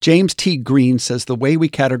James T. Green says the way we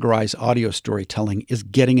categorize audio storytelling is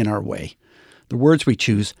getting in our way. The words we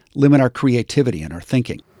choose limit our creativity and our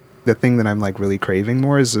thinking. The thing that I'm like really craving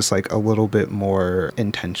more is just like a little bit more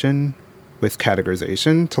intention with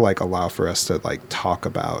categorization to like allow for us to like talk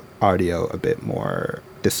about audio a bit more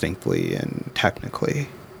distinctly and technically.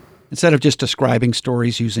 Instead of just describing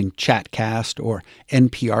stories using Chatcast or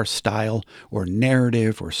NPR style or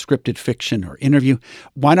narrative or scripted fiction or interview,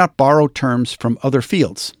 why not borrow terms from other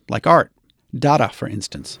fields, like art, data, for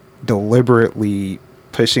instance? Deliberately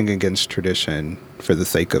pushing against tradition for the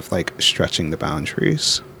sake of like stretching the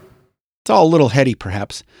boundaries. It's all a little heady,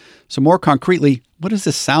 perhaps. So more concretely, what does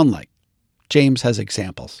this sound like? James has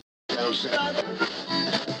examples.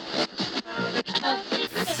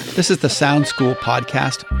 This is the Sound School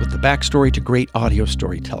podcast with the backstory to great audio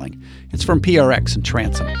storytelling. It's from PRX and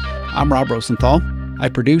Transom. I'm Rob Rosenthal. I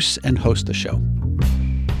produce and host the show.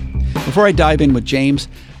 Before I dive in with James,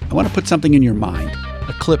 I want to put something in your mind,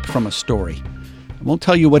 a clip from a story. I won't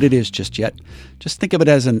tell you what it is just yet. Just think of it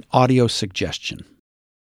as an audio suggestion.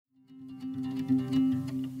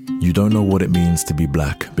 You don't know what it means to be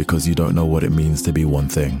black because you don't know what it means to be one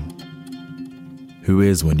thing. Who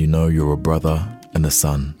is when you know you're a brother and a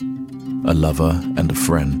son, a lover and a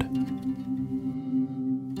friend?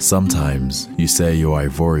 Sometimes you say you're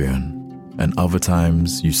Ivorian, and other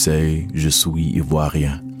times you say je suis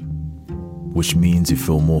Ivoirien, which means you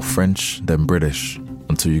feel more French than British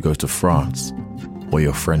until you go to France, where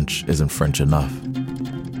your French isn't French enough.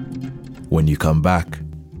 When you come back,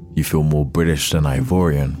 you feel more British than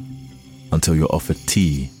Ivorian until you're offered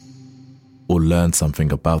tea or learn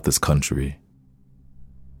something about this country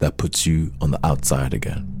that puts you on the outside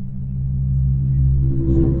again.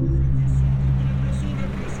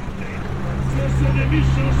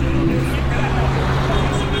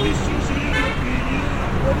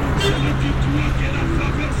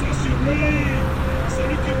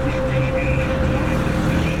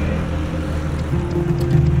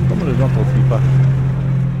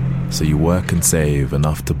 So you work and save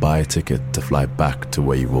enough to buy a ticket to fly back to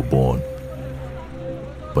where you were born.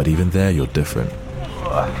 But even there, you're different.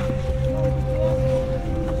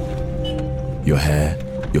 Your hair,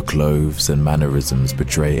 your clothes and mannerisms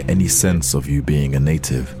betray any sense of you being a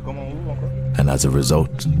native. And as a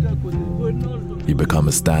result, you become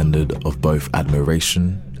a standard of both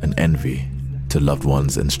admiration and envy to loved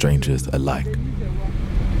ones and strangers alike.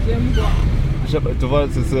 Tu vois,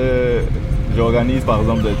 j'organise par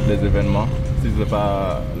exemple des événements, si c'est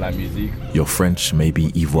pas la musique. Your French may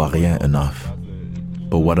be Ivoirien enough,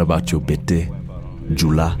 but what about your Bete,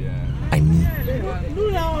 Jula, Ani?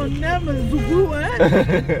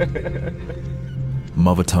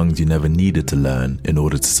 Mother tongues you never needed to learn in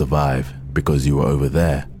order to survive because you were over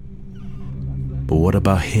there. But what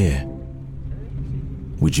about here?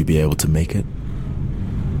 Would you be able to make it?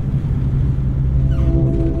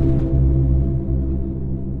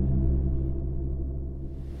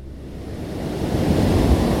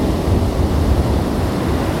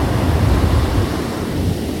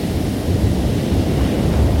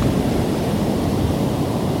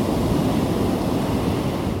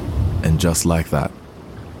 Just like that,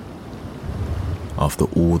 after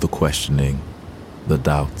all the questioning, the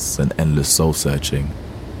doubts, and endless soul-searching,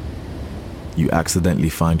 you accidentally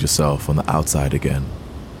find yourself on the outside again.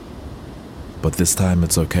 But this time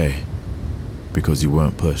it's okay, because you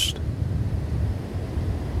weren't pushed.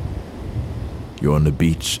 You're on the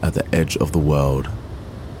beach at the edge of the world,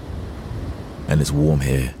 and it's warm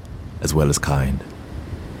here, as well as kind.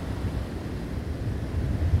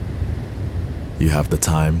 You have the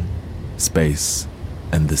time, space,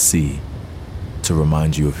 and the sea to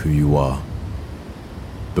remind you of who you are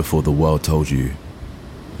before the world told you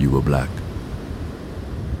you were black.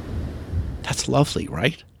 That's lovely,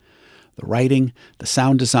 right? The writing, the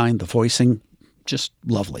sound design, the voicing, just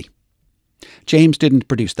lovely. James didn't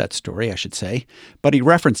produce that story, I should say, but he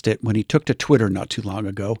referenced it when he took to Twitter not too long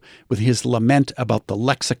ago with his lament about the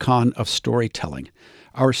lexicon of storytelling,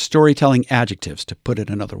 our storytelling adjectives, to put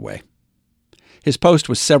it another way. His post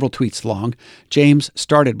was several tweets long. James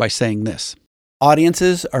started by saying this: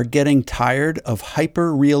 audiences are getting tired of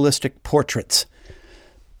hyper-realistic portraits.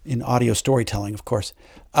 In audio storytelling, of course.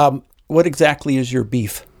 What exactly is your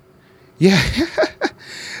beef? Yeah.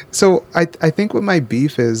 So I think what my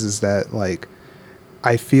beef is that, like,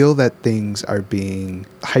 I feel that things are being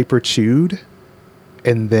hyper-chewed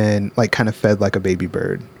and then, like, kind of fed like a baby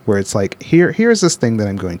bird, where it's like, here's this thing that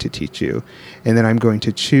I'm going to teach you, and then I'm going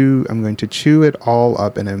to chew it all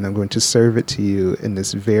up, and then I'm going to serve it to you in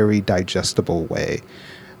this very digestible way,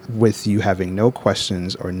 with you having no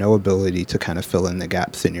questions or no ability to kind of fill in the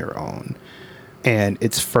gaps in your own. and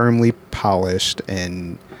it's firmly polished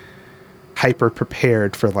and hyper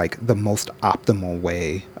prepared for like the most optimal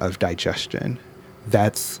way of digestion.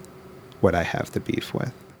 That's what I have the beef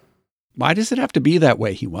with. Why does it have to be that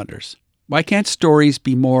way, he wonders? Why can't stories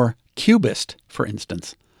be more cubist, for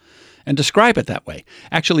instance? And describe it that way.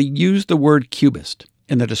 Actually use the word cubist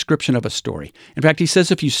in the description of a story. In fact, he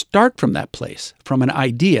says if you start from that place, from an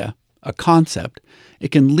idea, a concept, it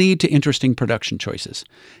can lead to interesting production choices.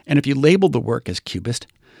 And if you label the work as cubist,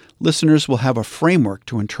 listeners will have a framework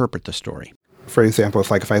to interpret the story. For example,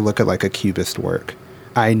 if I look at like a cubist work,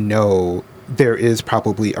 I know there is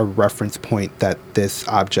probably a reference point that this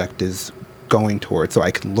object is going towards. So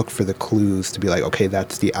I can look for the clues to be like, okay,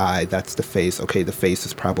 that's the eye, that's the face. Okay, the face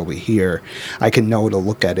is probably here. I can know to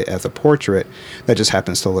look at it as a portrait that just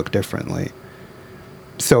happens to look differently.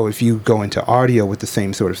 So if you go into audio with the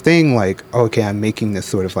same sort of thing, like, okay, I'm making this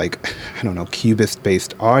sort of like, I don't know,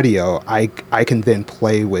 cubist-based audio, I can then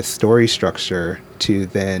play with story structure to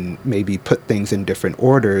then maybe put things in different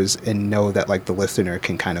orders and know that like the listener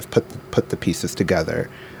can kind of put the pieces together,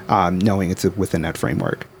 knowing it's within that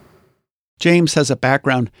framework. James has a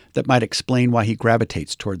background that might explain why he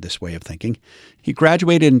gravitates toward this way of thinking. He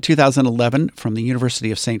graduated in 2011 from the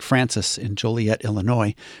University of St. Francis in Joliet,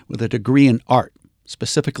 Illinois, with a degree in art,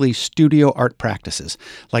 specifically studio art practices,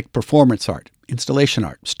 like performance art, installation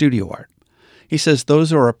art, studio art. He says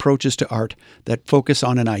those are approaches to art that focus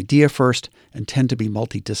on an idea first and tend to be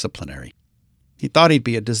multidisciplinary. He thought he'd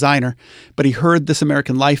be a designer, but he heard This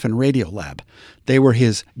American Life and Radiolab. They were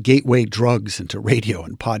his gateway drugs into radio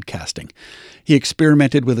and podcasting. He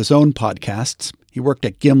experimented with his own podcasts. He worked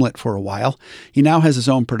at Gimlet for a while. He now has his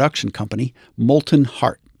own production company, Molten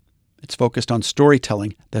Heart. It's focused on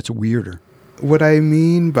storytelling that's weirder. What I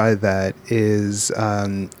mean by that is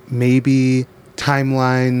maybe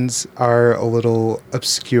timelines are a little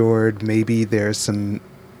obscured. Maybe there's some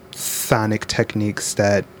sonic techniques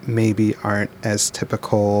that maybe aren't as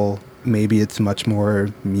typical. Maybe it's much more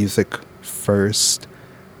music first.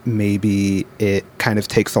 Maybe it kind of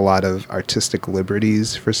takes a lot of artistic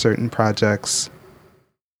liberties for certain projects.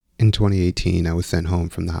 In 2018, I was sent home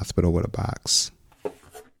from the hospital with a box.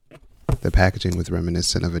 The packaging was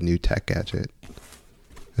reminiscent of a new tech gadget,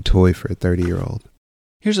 a toy for a 30-year-old.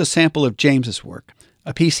 Here's a sample of James's work,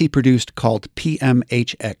 a piece he produced called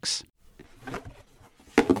PMHX.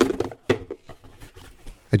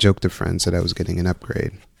 I joked to friends that I was getting an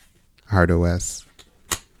upgrade, Hard OS.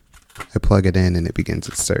 I plug it in and it begins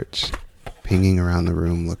its search, pinging around the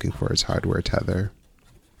room looking for its hardware tether.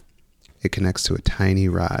 It connects to a tiny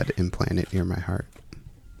rod implanted near my heart.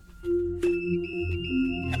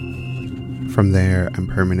 From there, I'm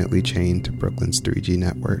permanently chained to Brooklyn's 3G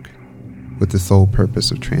network, with the sole purpose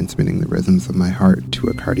of transmitting the rhythms of my heart to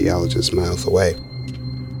a cardiologist miles away.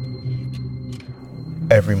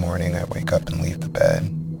 Every morning I wake up and leave the bed,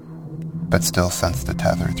 but still sense the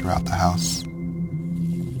tether throughout the house.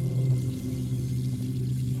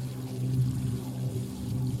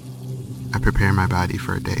 I prepare my body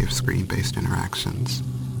for a day of screen-based interactions,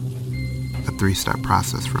 a 3-step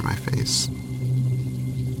process for my face.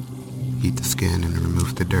 Heat the skin and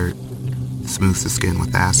remove the dirt, smooth the skin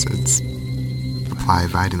with acids, apply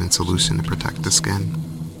vitamin solution to protect the skin.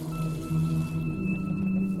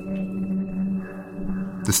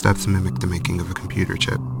 The steps mimic the making of a computer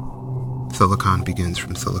chip. Silicon begins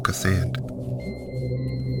from silica sand.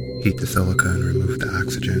 Heat the silica and remove the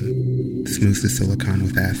oxygen. Smooth the silicon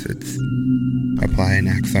with acids. Apply an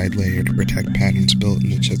oxide layer to protect patterns built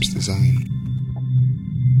in the chip's design.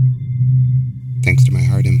 Thanks to my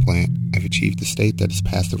heart implant, I've achieved a state that is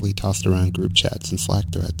passively tossed around group chats and Slack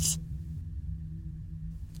threads.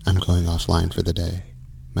 I'm going offline for the day.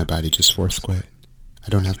 My body just force quit. I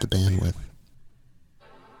don't have the bandwidth.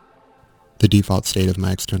 The default state of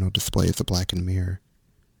my external display is a blackened mirror,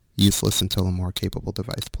 useless until a more capable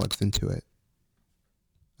device plugs into it.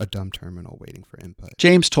 A dumb terminal waiting for input.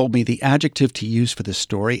 James told me the adjective to use for this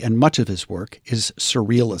story and much of his work is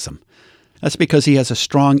surrealism. That's because he has a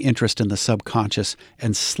strong interest in the subconscious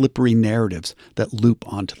and slippery narratives that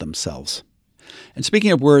loop onto themselves. And speaking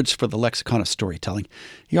of words for the lexicon of storytelling,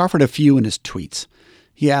 he offered a few in his tweets.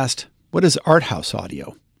 He asked, what is art house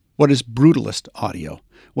audio? What is brutalist audio?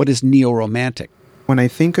 What is neo-romantic? When I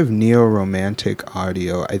think of neo-romantic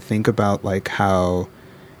audio, I think about like how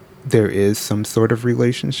there is some sort of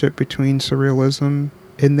relationship between surrealism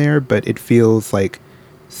in there, but it feels like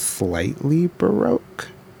slightly Baroque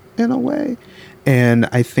in a way. And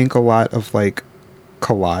I think a lot of like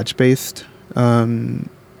collage-based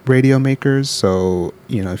radio makers. So,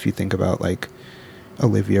 you know, if you think about like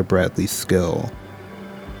Olivia Bradley Skill,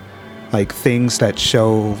 like things that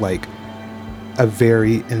show like a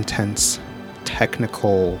very intense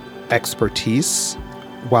technical expertise,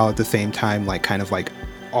 while at the same time like kind of like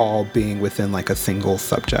all being within like a single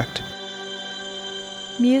subject.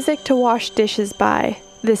 Music to wash dishes by.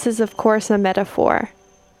 This is of course a metaphor.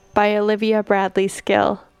 By Olivia Bradley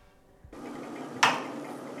Skill.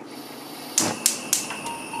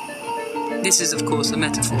 This is, of course, a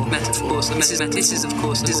metaphor. This is, of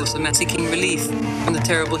course, a metaphor. Seeking relief from the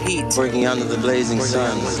terrible heat. Working under the blazing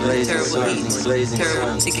sun.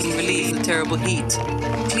 Seeking relief from the terrible heat.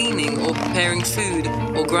 Cleaning or preparing food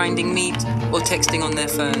or grinding meat or texting on their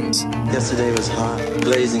phones. Yesterday was hot.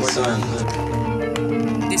 Blazing sun.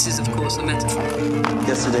 This is, of course, a metaphor.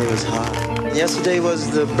 Yesterday was hot. Yesterday was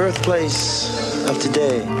the birthplace of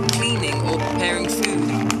today. Cleaning or preparing food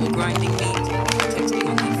or grinding meat or texting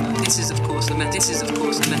on their phones. This is, of course, a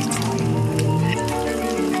metaphor.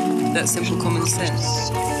 That's simple common sense.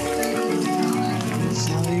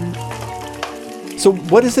 So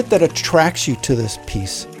what is it that attracts you to this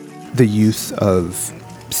piece? The use of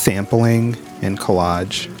sampling and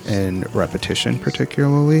collage and repetition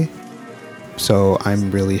particularly. So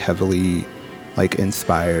I'm really heavily like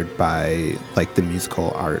inspired by like the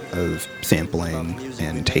musical art of sampling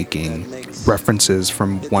and taking references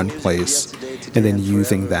from one place and then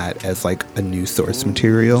using that as like a new source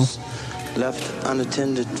material. Left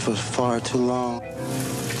unattended for far too long.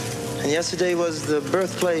 And yesterday was the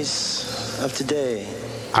birthplace of today.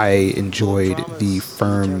 I enjoyed the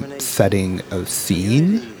firm setting of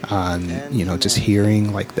scene, just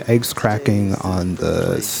hearing like the eggs cracking on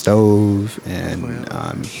the stove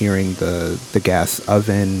and hearing the gas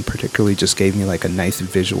oven particularly just gave me like a nice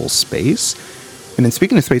visual space. And then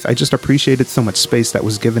speaking of space, I just appreciated so much space that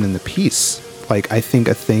was given in the piece. Like, I think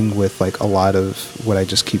a thing with like a lot of what I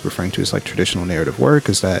just keep referring to as like traditional narrative work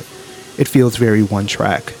is that it feels very one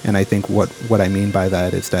track. And I think what I mean by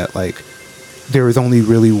that is that like there is only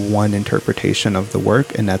really one interpretation of the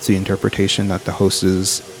work, and that's the interpretation that the host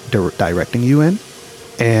is directing you in.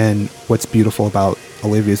 And what's beautiful about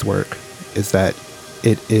Olivia's work is that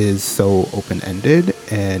it is so open-ended,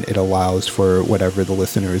 and it allows for whatever the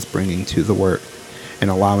listener is bringing to the work, and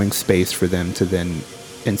allowing space for them to then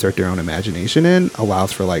insert their own imagination in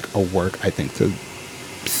allows for like a work, I think, to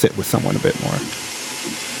sit with someone a bit more.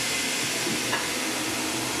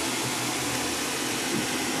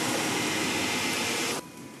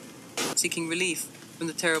 Seeking relief from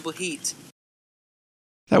the terrible heat.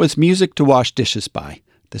 That was Music to Wash Dishes By.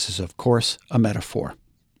 This is, of course, a metaphor.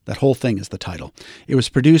 That whole thing is the title. It was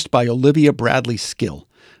produced by Olivia Bradley Skill.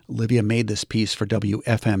 Olivia made this piece for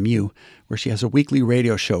WFMU, where she has a weekly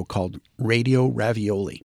radio show called Radio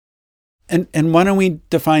Ravioli. And why don't we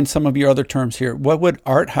define some of your other terms here? What would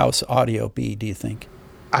art house audio be, do you think?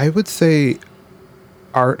 I would say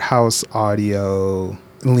art house audio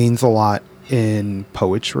leans a lot in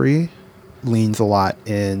poetry, leans a lot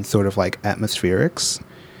in sort of like atmospherics.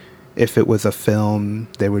 If it was a film,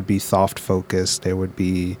 there would be soft focus. There would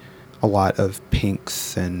be a lot of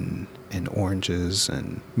pinks and oranges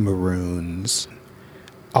and maroons.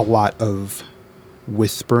 A lot of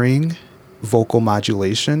whispering, vocal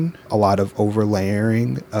modulation, a lot of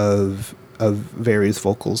overlayering of various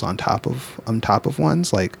vocals on top of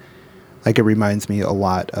ones. Like it reminds me a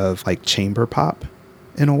lot of like chamber pop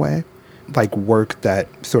in a way. Like work that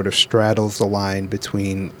sort of straddles the line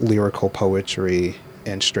between lyrical poetry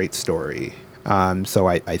and straight story. So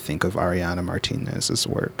I think of Ariana Martinez's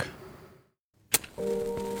work.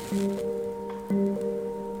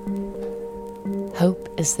 Hope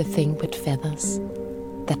is the thing with feathers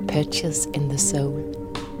that perches in the soul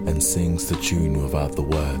and sings the tune without the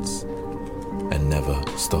words and never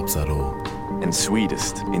stops at all. And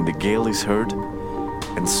sweetest in the gale is heard,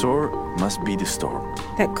 and sore must be the storm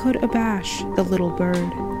that could abash the little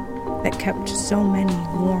bird that kept so many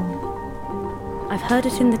warm. I've heard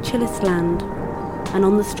it in the chillest land and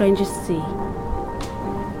on the strangest sea,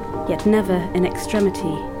 yet never in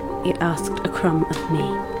extremity it asked a crumb of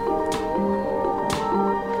me.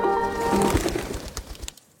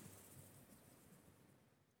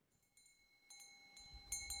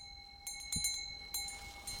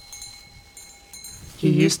 You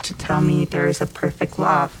used to tell me there is a perfect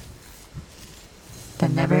love that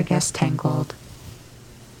never gets tangled,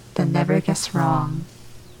 that never gets wrong,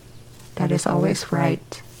 that is always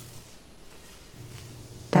right,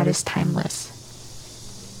 that is timeless.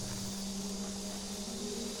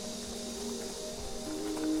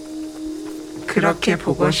 그렇게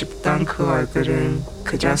보고 싶던 그 얼굴은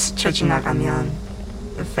그저 스쳐 지나가면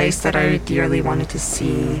the face that I dearly wanted to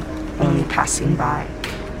see only passing by.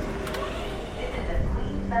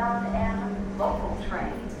 Local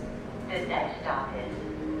train. The next stop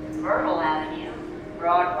is Myrtle Avenue.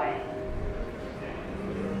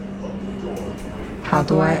 How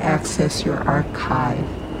do I access your archive?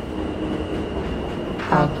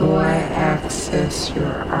 How do I access your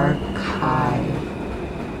archive?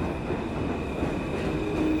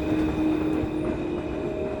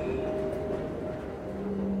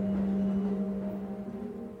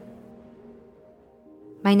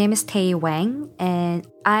 My name is Tae Wang, and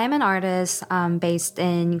I'm an artist based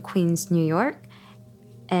in Queens, New York.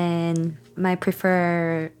 And my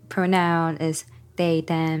preferred pronoun is they,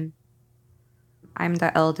 them. I'm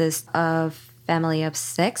the eldest of family of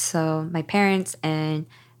 6, so my parents and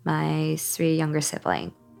my 3 younger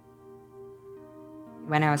siblings.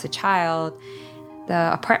 When I was a child,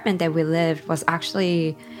 the apartment that we lived was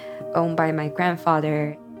actually owned by my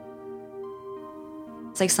grandfather.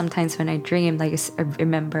 It's like sometimes when I dream, like I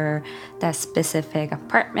remember that specific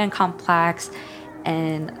apartment complex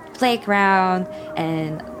and playground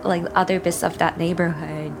and like other bits of that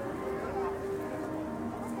neighborhood.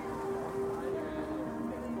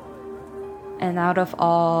 And out of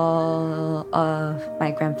all of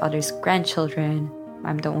my grandfather's grandchildren,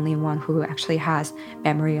 I'm the only one who actually has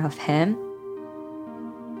memory of him.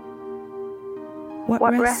 What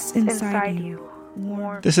rests inside you?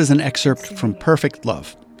 This is an excerpt from Perfect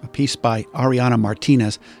Love, a piece by Ariana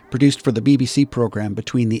Martinez, produced for the BBC program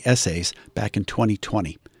Between the Essays back in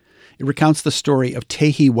 2020. It recounts the story of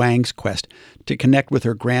Tae Wang's quest to connect with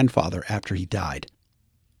her grandfather after he died.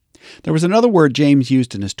 There was another word James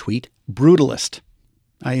used in his tweet, brutalist.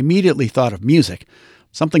 I immediately thought of music,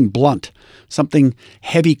 something blunt, something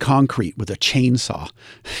heavy concrete with a chainsaw.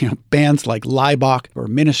 Bands like Laibach or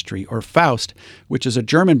Ministry or Faust, which is a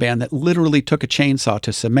German band that literally took a chainsaw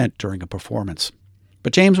to cement during a performance.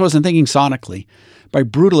 But James wasn't thinking sonically. By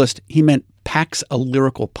brutalist, he meant packs a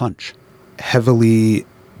lyrical punch. Heavily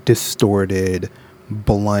distorted,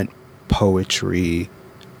 blunt poetry,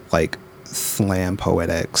 like slam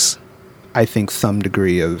poetics. I think some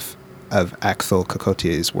degree of Axel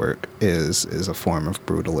Cocotier's work is a form of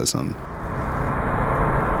brutalism.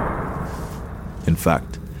 In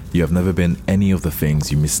fact, you have never been any of the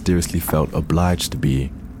things you mysteriously felt obliged to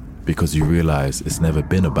be because you realize it's never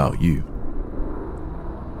been about you.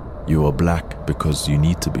 You are black because you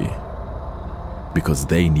need to be. Because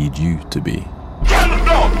they need you to be.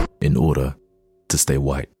 In order to stay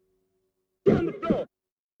white.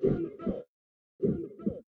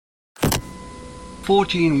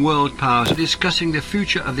 14 world powers are discussing the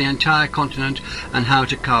future of the entire continent and how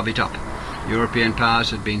to carve it up. European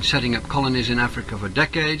powers had been setting up colonies in Africa for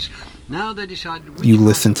decades. Now they decided... You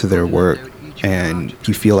listen to their work and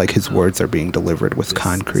you feel like his words are being delivered with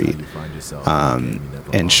concrete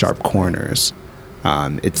and sharp corners.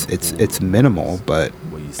 It's minimal, but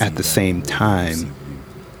at the same time,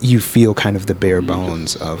 you feel kind of the bare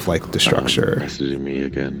bones of like the structure. Messaging me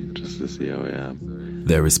again just to see how I am.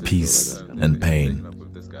 There is peace and pain,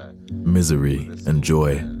 misery and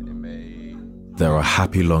joy. There are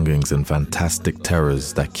happy longings and fantastic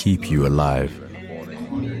terrors that keep you alive.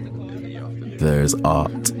 There is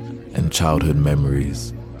art and childhood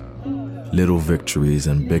memories, little victories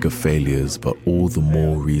and bigger failures, but all the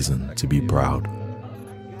more reason to be proud.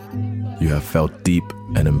 You have felt deep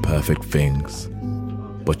and imperfect things,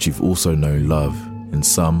 but you've also known love in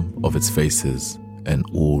some of its faces and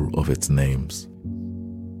all of its names.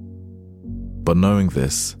 But knowing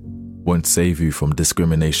this won't save you from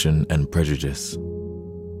discrimination and prejudice.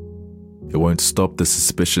 It won't stop the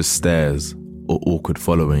suspicious stares or awkward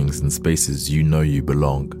followings in spaces you know you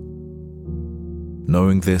belong.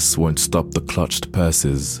 Knowing this won't stop the clutched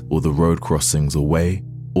purses or the road crossings away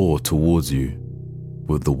or towards you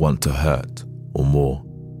with the want to hurt or more.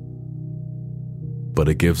 But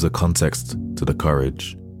it gives a context to the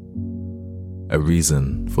courage, a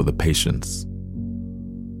reason for the patience,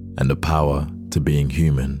 and the power to being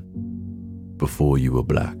human before you were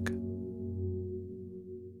black.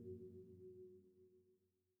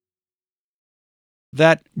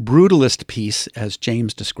 That brutalist piece, as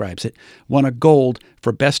James describes it, won a gold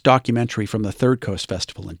for Best Documentary from the Third Coast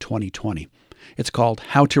Festival in 2020. It's called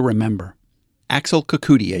How to Remember. Axel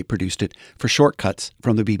Cocoutier produced it for Shortcuts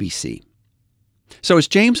from the BBC. So is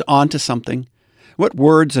James on to something? What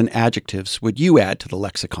words and adjectives would you add to the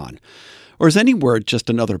lexicon? Or is any word just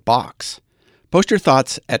another box? Post your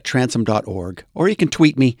thoughts at transom.org, or you can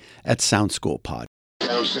tweet me at SoundSchoolPod.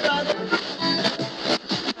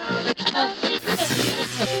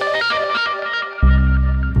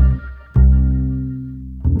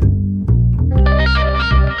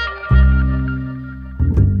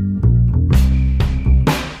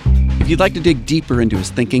 If you'd like to dig deeper into his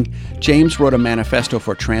thinking, James wrote a manifesto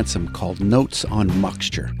for Transom called Notes on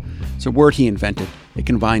Muxture. It's a word he invented. It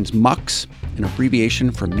combines MUX, an abbreviation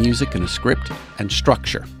for music and a script, and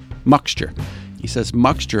structure, muxture. He says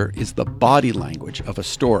muxture is the body language of a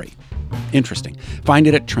story. Interesting. Find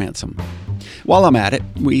it at Transom. While I'm at it,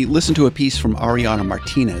 we listened to a piece from Ariana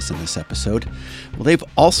Martinez in this episode. Well, they've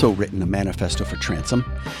also written a manifesto for Transom,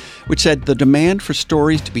 which said the demand for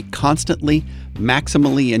stories to be constantly,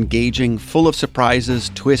 maximally engaging, full of surprises,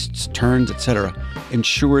 twists, turns, etc.,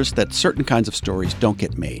 ensures that certain kinds of stories don't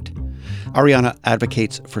get made. Ariana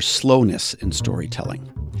advocates for slowness in storytelling.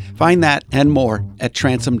 Find that and more at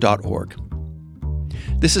transom.org.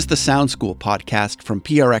 This is the Sound School podcast from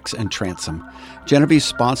PRX and Transom. Genevieve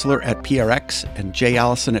Sponsler at PRX and Jay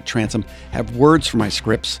Allison at Transom have words for my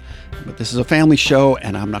scripts, but this is a family show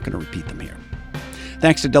and I'm not going to repeat them here.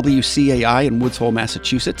 Thanks to WCAI in Woods Hole,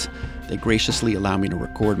 Massachusetts. They graciously allow me to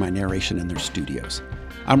record my narration in their studios.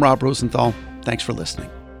 I'm Rob Rosenthal. Thanks for listening.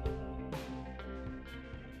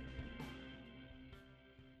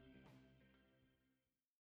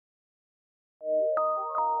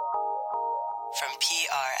 From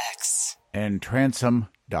PRX and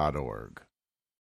Transom.org.